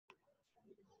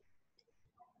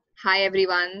Hi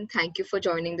everyone, thank you for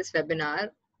joining this webinar.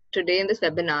 Today in this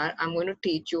webinar, I'm going to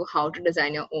teach you how to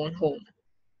design your own home.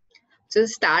 So to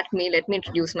start let me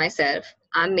introduce myself.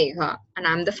 I'm Megha and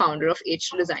I'm the founder of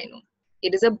H2 Designer.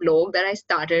 It is a blog that I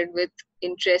started with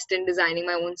interest in designing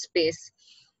my own space.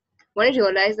 What I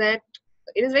realized that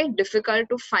it is very difficult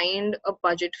to find a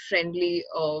budget-friendly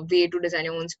way to design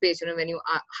your own space. When you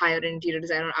hire an interior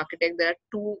designer or architect, there are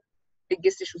two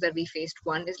biggest issues that we faced.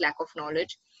 One is lack of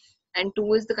knowledge, and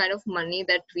two is the kind of money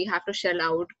that we have to shell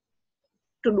out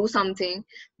to do something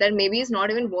that maybe is not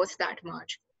even worth that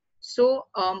much. So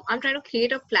I'm trying to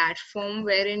create a platform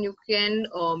wherein you can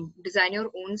design your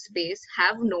own space,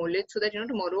 have knowledge, so that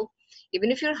tomorrow,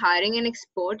 even if you're hiring an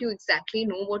expert, you exactly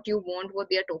know what you want, what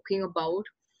they are talking about.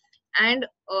 And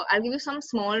I'll give you some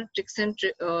small tricks and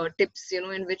tips,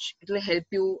 in which it will help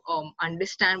you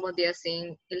understand what they are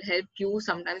saying. It'll help you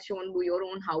sometimes if you want to do your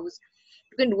own house,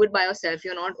 you can do it by yourself.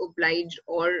 You're not obliged,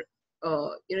 or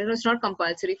it's not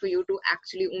compulsory for you to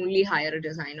actually only hire a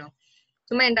designer.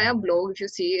 So my entire blog, if you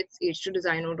see, it's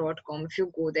h2designer.com. If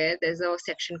you go there, there's a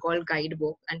section called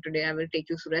guidebook, and today I will take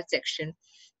you through that section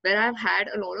where I've had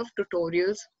a lot of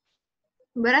tutorials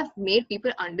where I've made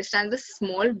people understand the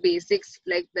small basics.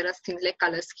 Like there are things like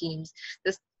color schemes,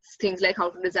 there's things like how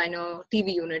to design a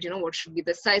TV unit, what should be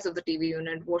the size of the TV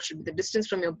unit, what should be the distance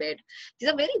from your bed. These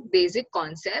are very basic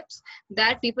concepts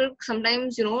that people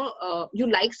sometimes, you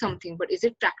like something, but is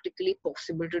it practically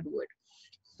possible to do it?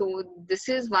 So this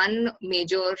is one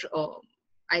major,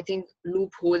 I think,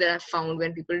 loophole that I've found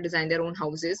when people design their own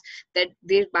houses, that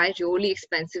they buy really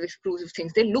expensive, exclusive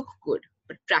things. They look good,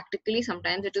 but practically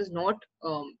sometimes it is not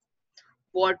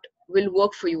what will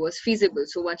work for you as feasible.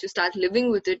 So once you start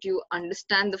living with it, you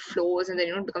understand the flaws, and then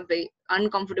it becomes very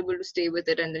uncomfortable to stay with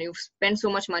it, and then you spend so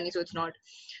much money, so it's not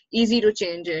easy to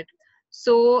change it.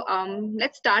 So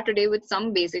let's start today with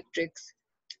some basic tricks,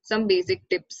 some basic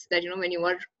tips that when you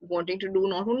are wanting to do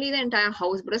not only the entire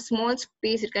house but a small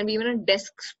space. It can be even a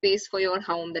desk space for your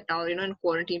home, that now in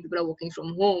quarantine people are working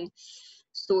from home.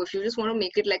 So if you just want to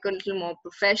make it like a little more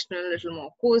professional, a little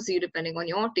more cozy, depending on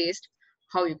your taste,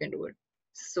 how you can do it.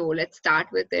 So let's start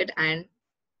with it, and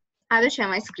I will share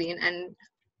my screen and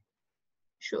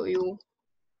show you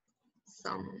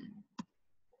some.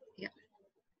 Yeah,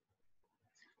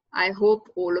 I hope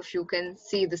all of you can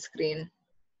see the screen.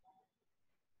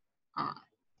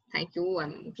 Thank you.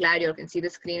 I'm glad you can see the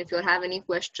screen. If you have any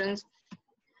questions,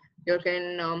 you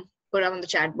can put up on the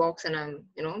chat box, and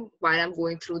while I'm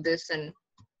going through this, and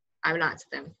I will answer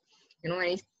them.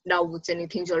 Any doubts, any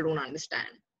things you all don't understand.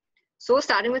 So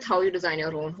starting with how you design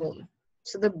your own home.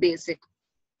 So the basic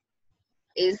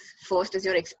is, first is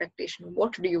your expectation.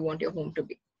 What do you want your home to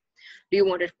be? Do you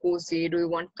want it cozy? Do you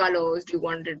want colors? Do you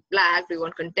want it black? Do you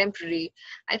want contemporary?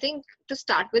 I think to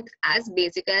start with, as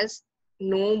basic as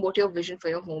know what your vision for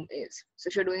your home is. So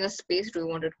if you're doing a space, do you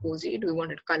want it cozy? Do you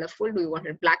want it colorful? Do you want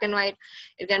it black and white?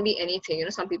 It can be anything.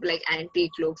 Some people like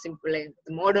antique looks, some people like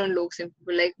the modern looks, some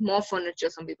people like more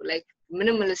furniture, some people like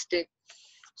minimalistic.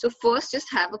 So first,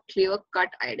 just have a clear cut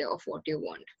idea of what you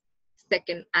want.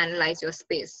 Second, analyze your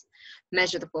space.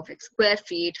 Measure the perfect square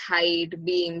feet, height,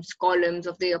 beams, columns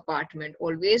of the apartment.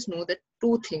 Always know that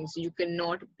two things: you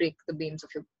cannot break the beams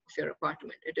of your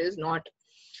apartment. It is not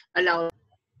allowed.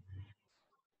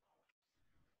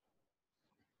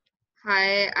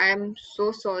 Hi, I'm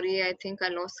so sorry. I think I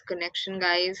lost connection,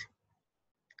 guys.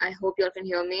 I hope you all can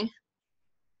hear me.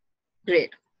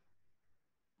 Great.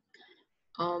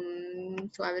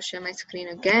 So I will share my screen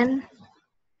again.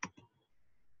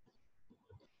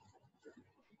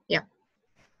 Yeah.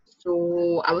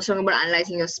 So I was talking about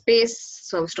analyzing your space.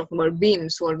 So I was talking about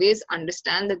beams. So always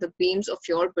understand that the beams of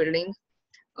your building,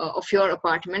 of your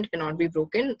apartment, cannot be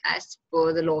broken as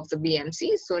per the law of the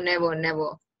BMC. So never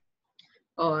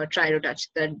try to touch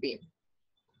that beam.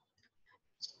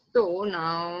 So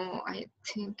now I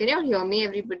think, can you all hear me,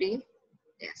 everybody?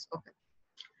 Yes, okay.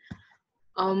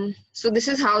 So this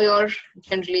is how your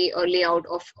generally a layout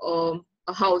of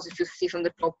a house, if you see from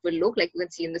the top, will look like. You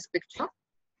can see in this picture.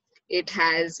 It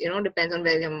has, depends on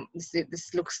where this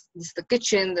is the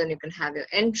kitchen. Then you can have your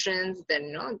entrance.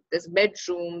 Then there's a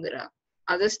bedroom. There are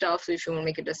other stuff. So if you want to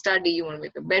make it a study, you want to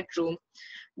make a bedroom,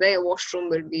 where your washroom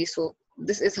will be. So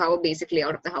this is how a basic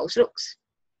layout of the house looks.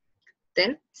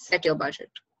 Then set your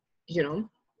budget.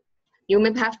 You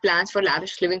may have plans for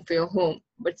lavish living for your home,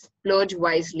 but splurge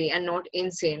wisely and not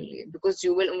insanely, because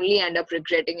you will only end up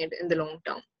regretting it in the long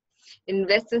term.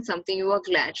 Invest in something you are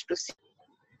glad to see.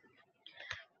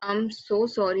 I'm so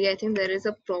sorry. I think there is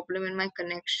a problem in my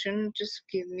connection. Just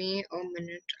give me a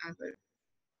minute. I will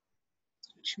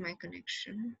switch my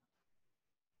connection.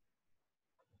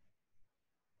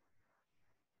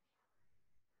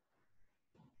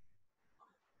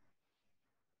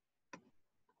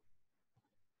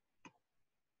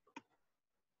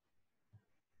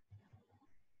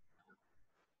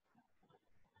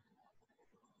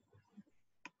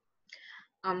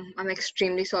 I'm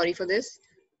extremely sorry for this.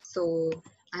 So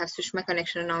I have switched my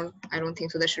connection now. I don't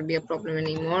think so there should be a problem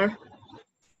anymore.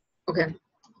 Okay.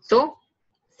 So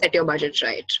set your budget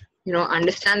right.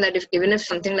 Understand that if even if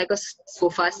something like a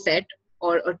sofa set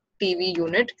or a TV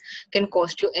unit can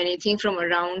cost you anything from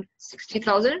around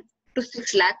 60,000 to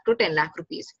 6 lakh to 10 lakh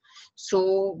rupees.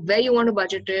 So where you want to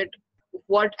budget it,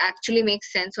 what actually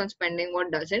makes sense on spending,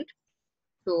 what doesn't.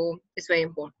 So it's very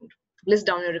important. List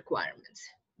down your requirements.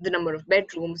 The number of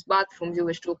bedrooms, bathrooms you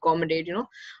wish to accommodate. You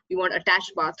want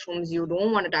attached bathrooms, you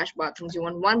don't want attached bathrooms, you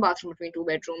want one bathroom between two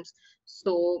bedrooms.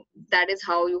 So that is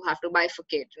how you have to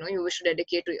bifurcate. You wish to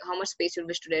dedicate to how much space you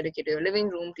wish to dedicate to your living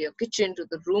room, to your kitchen, to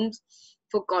the rooms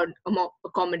for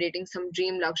accommodating some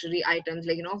dream luxury items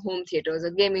like home theaters,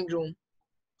 a gaming room,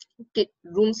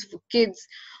 rooms for kids,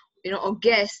 or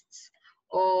guests,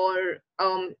 or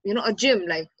a gym.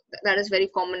 Like that is very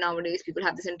common nowadays. People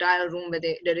have this entire room where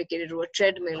they dedicated to a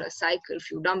treadmill, a cycle,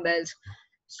 few dumbbells.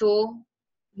 So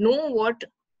know what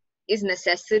is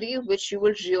necessary, which you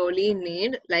will really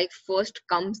need. Like first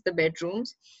comes the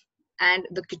bedrooms and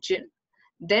the kitchen,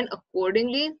 then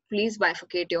accordingly please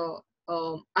bifurcate your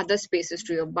other spaces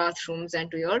to your bathrooms and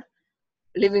to your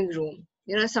living room.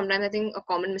 Sometimes I think a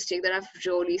common mistake that I've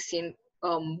really seen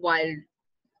while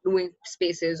doing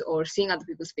spaces or seeing other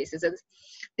people's spaces is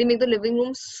they make the living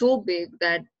room so big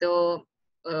that the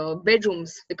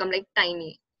bedrooms become like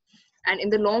tiny. And in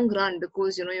the long run,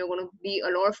 because you're going to be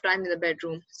a lot of time in the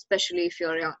bedroom, especially if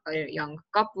you're a young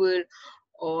couple,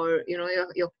 or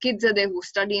your kids are there who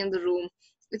study in the room,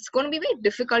 it's going to be very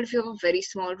difficult if you have a very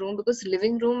small room, because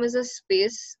living room is a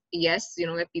space, yes,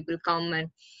 where people come, and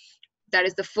that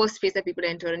is the first space that people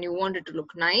enter, and you want it to look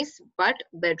nice, but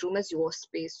bedroom is your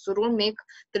space. So don't make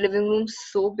the living room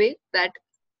so big that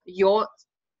your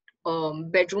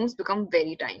bedrooms become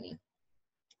very tiny.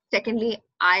 Secondly,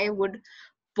 I would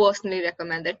personally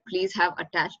recommend that please have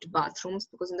attached bathrooms,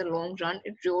 because in the long run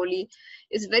it really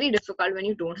is very difficult when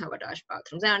you don't have attached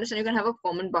bathrooms. I understand you can have a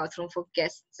common bathroom for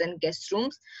guests and guest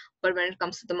rooms, but when it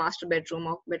comes to the master bedroom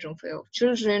or bedroom for your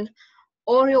children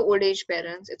or your old age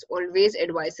parents, it's always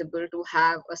advisable to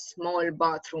have a small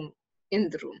bathroom in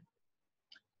the room.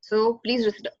 So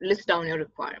please list down your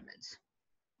requirements.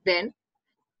 Then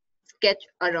sketch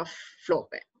a rough floor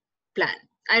plan.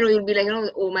 I know you'll be like,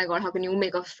 oh my God, how can you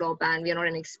make a floor plan? We are not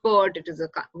an expert. It is a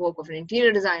work of an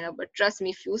interior designer. But trust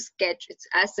me, if you sketch, it's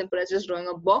as simple as just drawing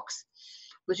a box,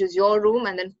 which is your room,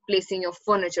 and then placing your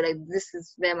furniture. Like this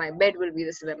is where my bed will be.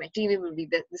 This is where my TV will be.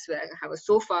 This is where I have a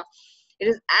sofa. It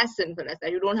is as simple as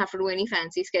that. You don't have to do any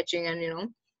fancy sketching and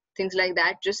things like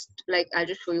that. Just like I'll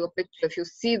just show you a picture. If you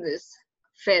see this,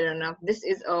 fair enough. This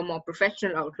is a more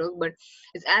professional outlook, but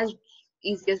it's as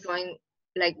easy as drawing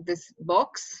like this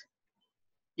box,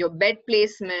 your bed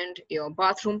placement, your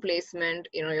bathroom placement,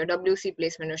 your WC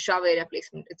placement, your shower area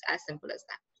placement. It's as simple as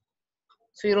that.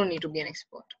 So you don't need to be an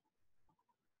expert.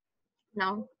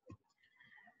 Now,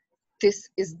 this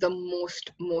is the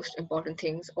most important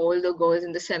things. All the girls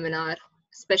in the seminar,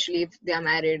 especially if they are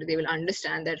married, they will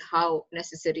understand that how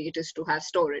necessary it is to have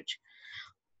storage.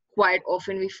 Quite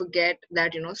often we forget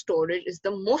that storage is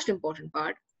the most important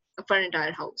part of our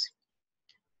entire house.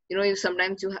 You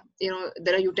sometimes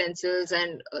there are utensils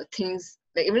and things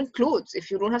like even clothes. If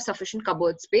you don't have sufficient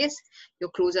cupboard space, your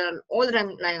clothes are all the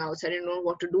time lying outside and you don't know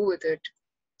what to do with it.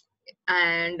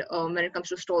 And when it comes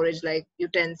to storage, like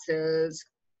utensils,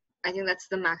 I think that's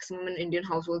the maximum in Indian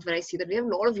households, where I see that we have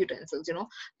a lot of utensils.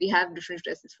 We have different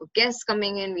utensils for guests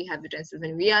coming in, we have utensils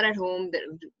when we are at home, there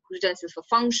are utensils for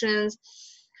functions.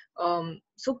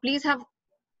 So please have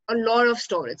a lot of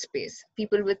storage space.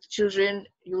 People with children,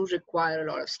 you require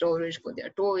a lot of storage for their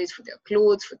toys, for their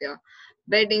clothes, for their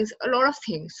beddings, a lot of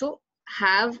things. So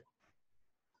have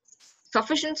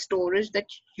sufficient storage that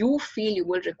you feel you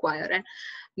will require, and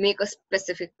make a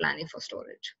specific planning for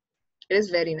storage. It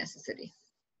is very necessary.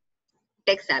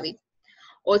 Tech savvy.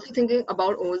 Also thinking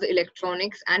about all the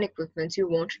electronics and equipments you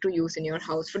want to use in your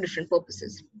house for different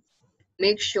purposes.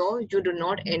 Make sure you do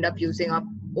not end up using up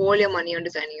all your money on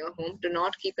designing your home. Do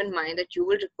not keep in mind that you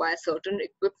will require certain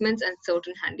equipments and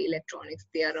certain handy electronics.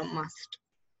 They are a must.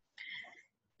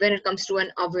 When it comes to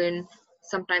an oven,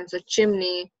 sometimes a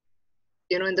chimney,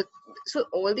 so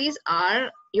all these are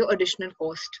your additional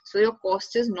cost. So your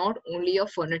cost is not only your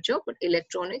furniture, but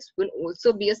electronics will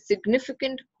also be a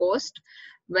significant cost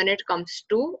when it comes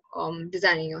to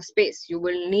designing your space. You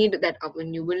will need that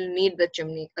oven, you will need the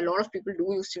chimney. A lot of people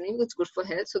do use chimney, it's good for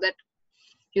health, so that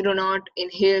you do not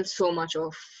inhale so much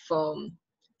of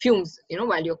fumes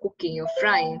while you're cooking, you're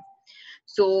frying.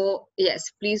 So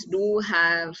yes, please do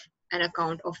have an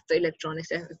account of the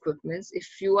electronics and equipments. If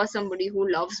you are somebody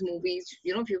who loves movies,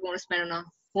 if you want to spend on a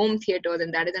home theater,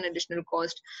 then that is an additional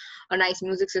cost. A nice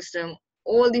music system,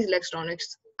 all these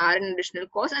electronics are an additional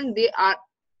cost, and they are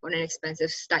on an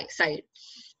expensive side.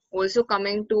 Also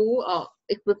coming to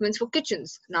equipments for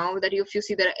kitchens. Now that if you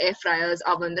see, there are air fryers,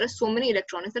 oven, there are so many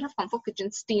electronics that have come for kitchen,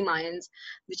 steam irons,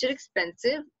 which are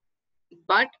expensive,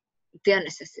 but they are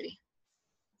necessary.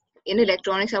 In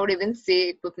electronics, I would even say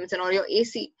equipments and all your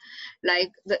AC,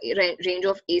 like the range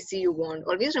of AC you want.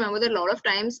 Always remember that a lot of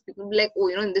times people be like, oh,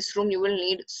 in this room you will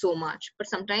need so much. But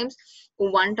sometimes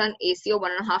 1 ton AC or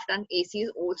 1.5 ton AC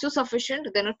is also sufficient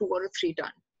than a 2 or a 3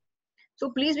 ton.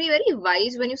 So please be very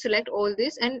wise when you select all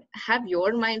this and have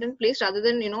your mind in place rather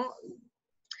than,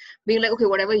 being like, okay,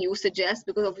 whatever you suggest,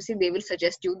 because obviously they will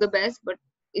suggest you the best, but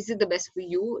is it the best for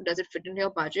you? Does it fit into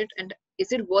your budget? And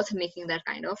is it worth making that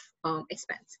kind of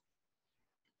expense?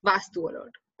 Vastu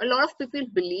alert. A lot of people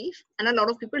believe and a lot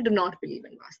of people do not believe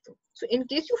in Vastu. So in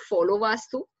case you follow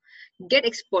Vastu, get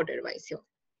expert advice here.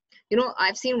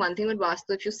 I've seen one thing with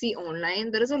Vastu. If you see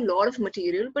online, there is a lot of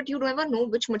material, but you never know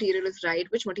which material is right,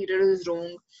 which material is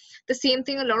wrong. The same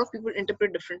thing a lot of people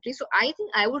interpret differently. So I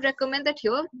think I would recommend that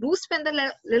here, do spend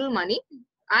a little money.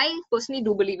 I personally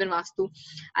do believe in Vastu.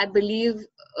 I believe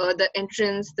the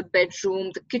entrance, the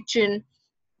bedroom, the kitchen,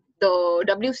 the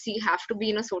WC have to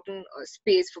be in a certain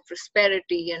space for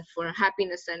prosperity and for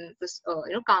happiness and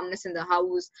calmness in the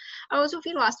house. I also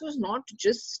feel Vastu is not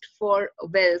just for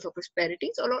wealth or prosperity.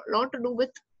 It's a lot to do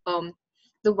with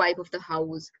the vibe of the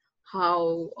house,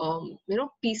 how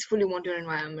peaceful you want your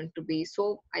environment to be.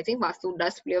 So I think Vastu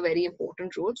does play a very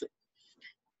important role. So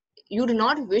you do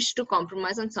not wish to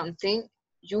compromise on something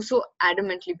you so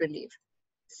adamantly believe.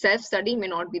 Self-study may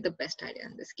not be the best idea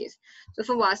in this case. So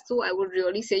for Vastu, I would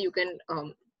really say you can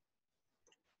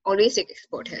always take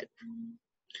expert help.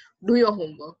 Do your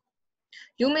homework.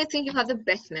 You may think you have the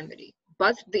best memory,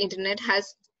 but the internet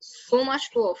has so much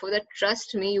to offer that,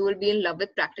 trust me, you will be in love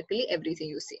with practically everything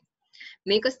you see.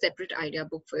 Make a separate idea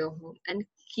book for your home and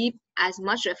keep as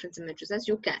much reference images as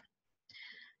you can.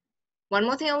 One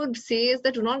more thing I would say is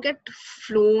that do not get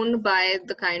flown by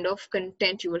the kind of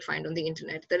content you will find on the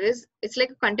internet. It's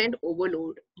like a content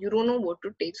overload. You don't know what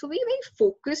to take. So be very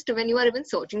focused when you are even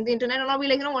searching the internet, and not be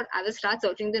like, what, I will start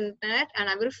searching the internet and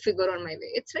I will figure on my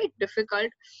way. It's very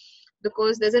difficult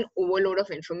because there's an overload of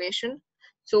information.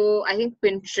 So I think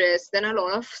Pinterest, then a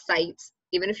lot of sites.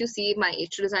 Even if you see my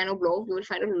H2 Designer blog, you will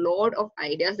find a lot of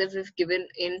ideas that we've given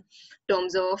in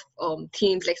terms of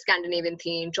themes like Scandinavian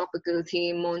theme, tropical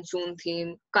theme, monsoon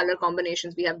theme, color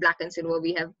combinations. We have black and silver,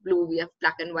 we have blue, we have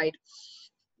black and white,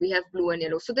 we have blue and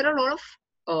yellow. So there are a lot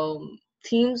of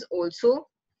themes also.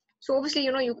 So obviously,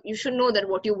 you should know that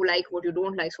what you like, what you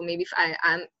don't like. So maybe if I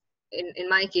am, in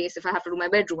my case, if I have to do my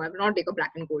bedroom, I will not take a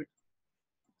black and gold.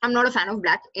 I'm not a fan of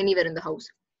black anywhere in the house.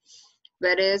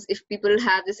 Whereas if people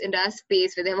have this entire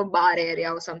space where they have a bar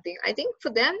area or something, I think for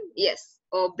them, yes,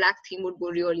 a black theme would go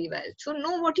really well. So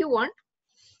know what you want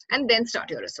and then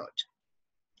start your research.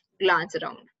 Glance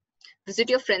around. Visit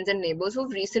your friends and neighbors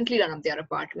who've recently done up their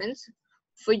apartments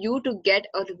for you to get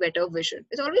a better vision.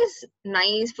 It's always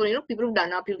nice for people who've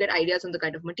done up, you get ideas on the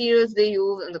kind of materials they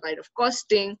use and the kind of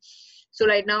costing. So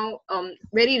right now,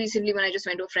 very recently when I just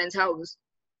went to a friend's house,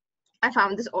 I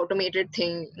found this automated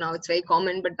thing. Now it's very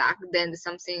common, but back then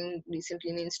something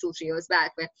recently, means 2-3 years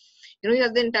back, where you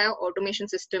have the entire automation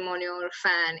system on your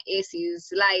fan,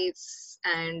 ACs, lights,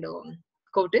 and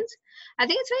curtains. I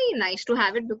think it's very nice to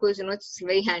have it because it's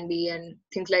very handy and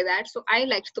things like that. So I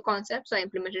liked the concept, so I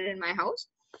implemented it in my house.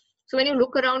 So when you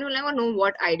look around, you'll never know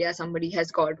what idea somebody has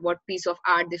got, what piece of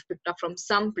art they've picked up from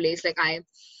some place. Like I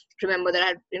remember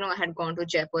that I had gone to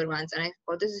Jaipur once and I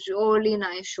got this really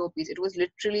nice showpiece. It was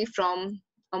literally from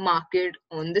a market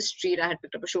on the street. I had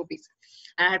picked up a showpiece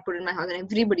and I had put it in my house, and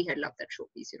everybody had loved that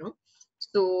showpiece,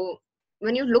 So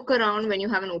when you look around, when you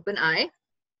have an open eye,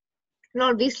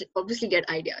 you'll obviously get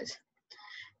ideas.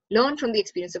 Learn from the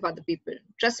experience of other people.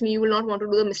 Trust me, you will not want to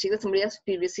do the mistake that somebody has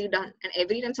previously done. And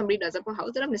every time somebody does up a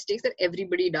house, there are mistakes that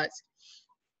everybody does.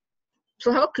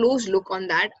 So have a close look on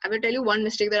that. I will tell you one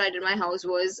mistake that I did in my house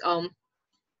was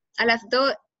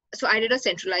I did a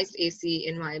centralized AC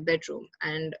in my bedroom,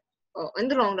 and in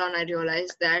the long run I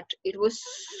realized that it was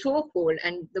so cold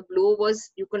and the blow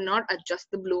was, you could not adjust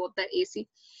the blow of that AC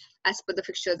as per the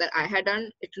fixture that I had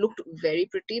done. It looked very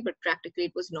pretty, but practically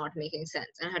it was not making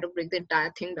sense, and I had to break the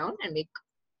entire thing down and make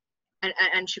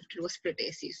and shift it to a split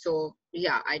AC. So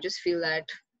yeah, I just feel that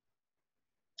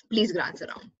please glance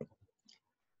around.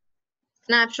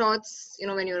 Snapshots,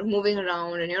 when you're moving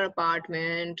around in your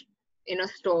apartment, in a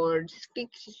store, just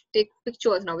take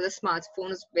pictures. Now with a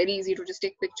smartphone, it's very easy to just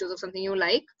take pictures of something you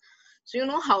like, so you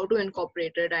know how to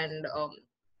incorporate it and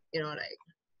like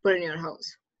put in your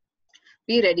house.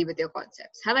 Be ready with your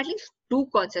concepts. Have at least two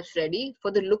concepts ready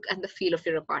for the look and the feel of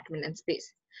your apartment and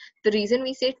space. The reason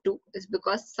we say two is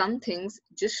because some things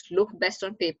just look best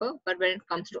on paper, but when it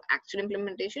comes to actual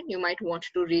implementation, you might want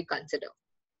to reconsider.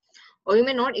 Or you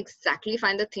may not exactly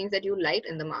find the things that you like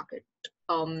in the market.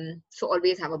 So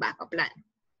always have a backup plan.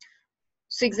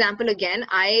 So example again,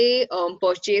 I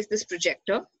purchased this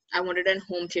projector. I wanted a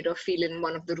home theater feel in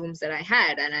one of the rooms that I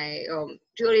had, and I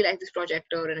really liked this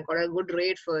projector, and I got a good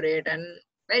rate for it, and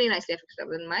very nicely I fixed it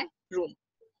up in my room.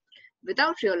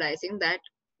 Without realizing that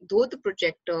though the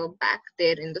projector back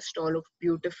there in the stall looked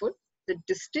beautiful, the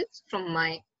distance from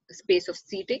my space of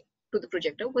seating to the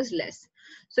projector was less.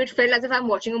 So it felt as if I'm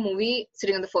watching a movie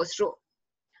sitting on the first row,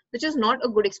 which is not a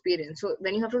good experience. So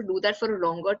when you have to do that for a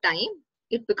longer time,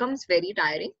 it becomes very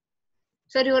tiring.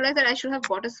 So I realized that I should have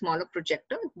bought a smaller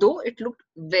projector, though it looked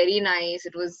very nice.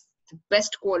 It was the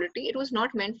best quality. It was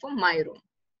not meant for my room.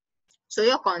 So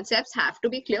your concepts have to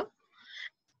be clear,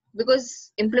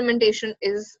 because implementation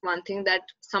is one thing that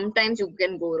sometimes you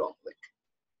can go wrong with.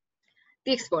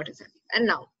 The expert designer. And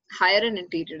now hire an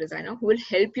interior designer who will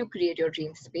help you create your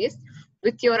dream space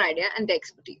with your idea and the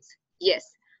expertise.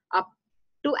 Yes, up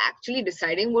to actually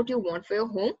deciding what you want for your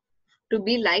home to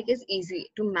be like is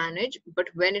easy to manage, but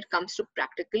when it comes to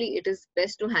practically, it is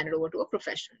best to hand it over to a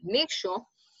professional. Make sure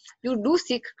you do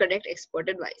seek correct expert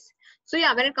advice. So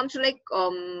yeah, when it comes to like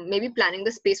maybe planning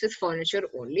the space with furniture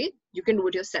only, you can do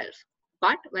it yourself.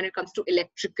 But when it comes to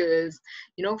electricals,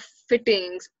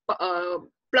 fittings,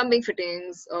 plumbing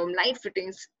fittings, light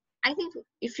fittings, I think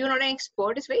if you're not an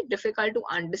expert, it's very difficult to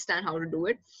understand how to do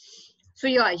it. So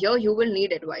yeah, here you will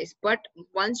need advice. But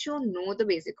once you know the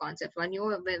basic concept,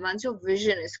 once your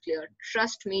vision is clear,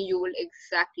 trust me, you will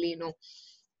exactly know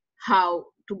how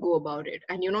to go about it.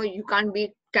 And you can't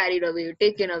be carried away,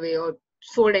 taken away, or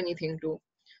sold anything to.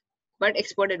 But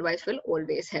expert advice will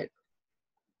always help.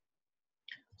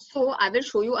 So I will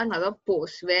show you another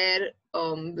post where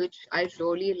which I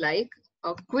really like,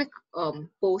 a quick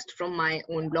post from my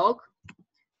own blog,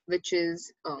 which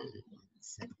is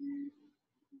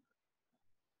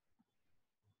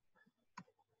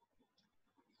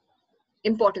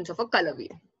importance of a color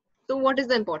wheel. So what is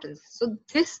the importance? So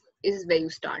this is where you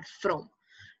start from.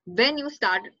 When you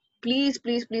start, please,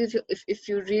 if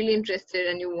you're really interested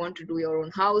and you want to do your own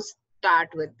house, start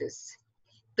with this,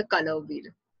 the color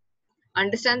wheel.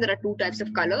 Understand there are two types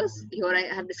of colors. Here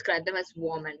I have described them as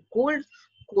warm and cold.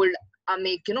 Cold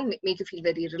make you feel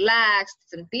very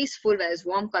relaxed and peaceful, whereas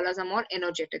warm colors are more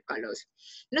energetic colors.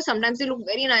 Sometimes they look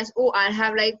very nice. Oh, I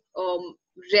have like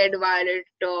red violet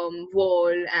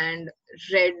wall and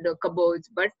red cupboards,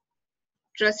 but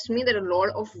trust me, there are a lot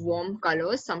of warm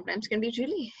colors sometimes can be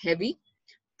really heavy,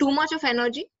 too much of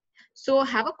energy. So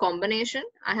have a combination.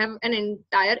 I have an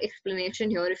entire explanation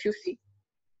here, if you see,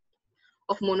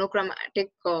 of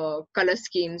monochromatic color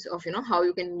schemes of how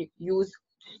you can use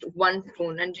one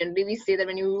tone. And generally we say that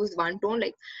when you use one tone,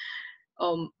 like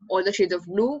all the shades of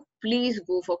blue, please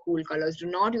go for cool colors. Do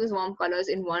not use warm colors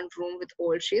in one room with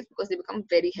all shades, because they become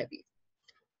very heavy.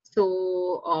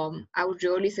 So I would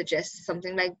really suggest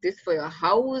something like this for your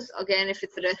house. Again, if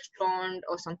it's a restaurant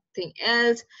or something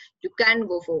else, you can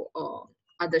go for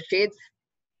other shades.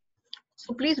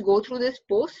 So please go through this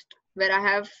post where I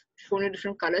have shown you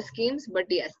different color schemes. But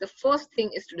yes, the first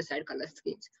thing is to decide color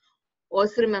schemes.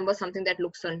 Also remember something that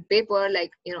looks on paper,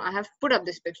 like, I have put up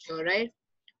this picture, right?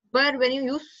 But when you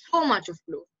use so much of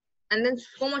blue and then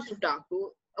so much of dark blue,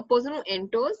 a person who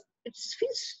enters, it just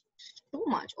feels too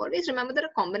much. Always remember that a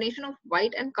combination of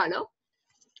white and color,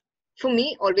 for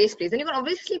me, always plays. And you can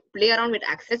obviously play around with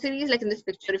accessories. Like in this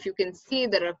picture, if you can see,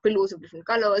 there are pillows of different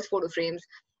colors, photo frames,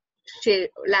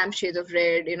 lamp shades of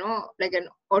red, like an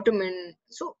ottoman.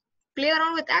 So play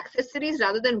around with accessories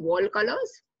rather than wall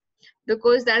colors,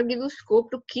 because that'll give you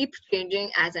scope to keep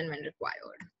changing as and when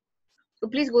required. So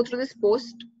please go through this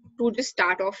post to just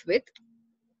start off with.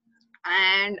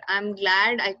 And I'm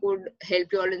glad I could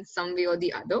help you all in some way or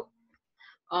the other.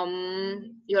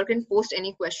 You all can post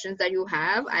any questions that you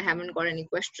have. I haven't got any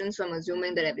questions, so I'm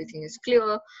assuming that everything is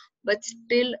clear. But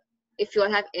still, if you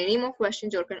all have any more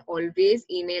questions, you all can always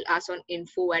email us on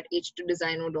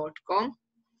info@h2designo.com,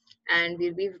 and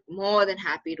we'll be more than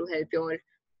happy to help you all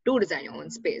to design your own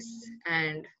space.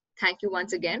 And thank you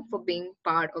once again for being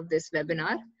part of this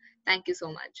webinar. Thank you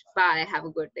so much. Bye. Have a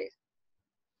good day.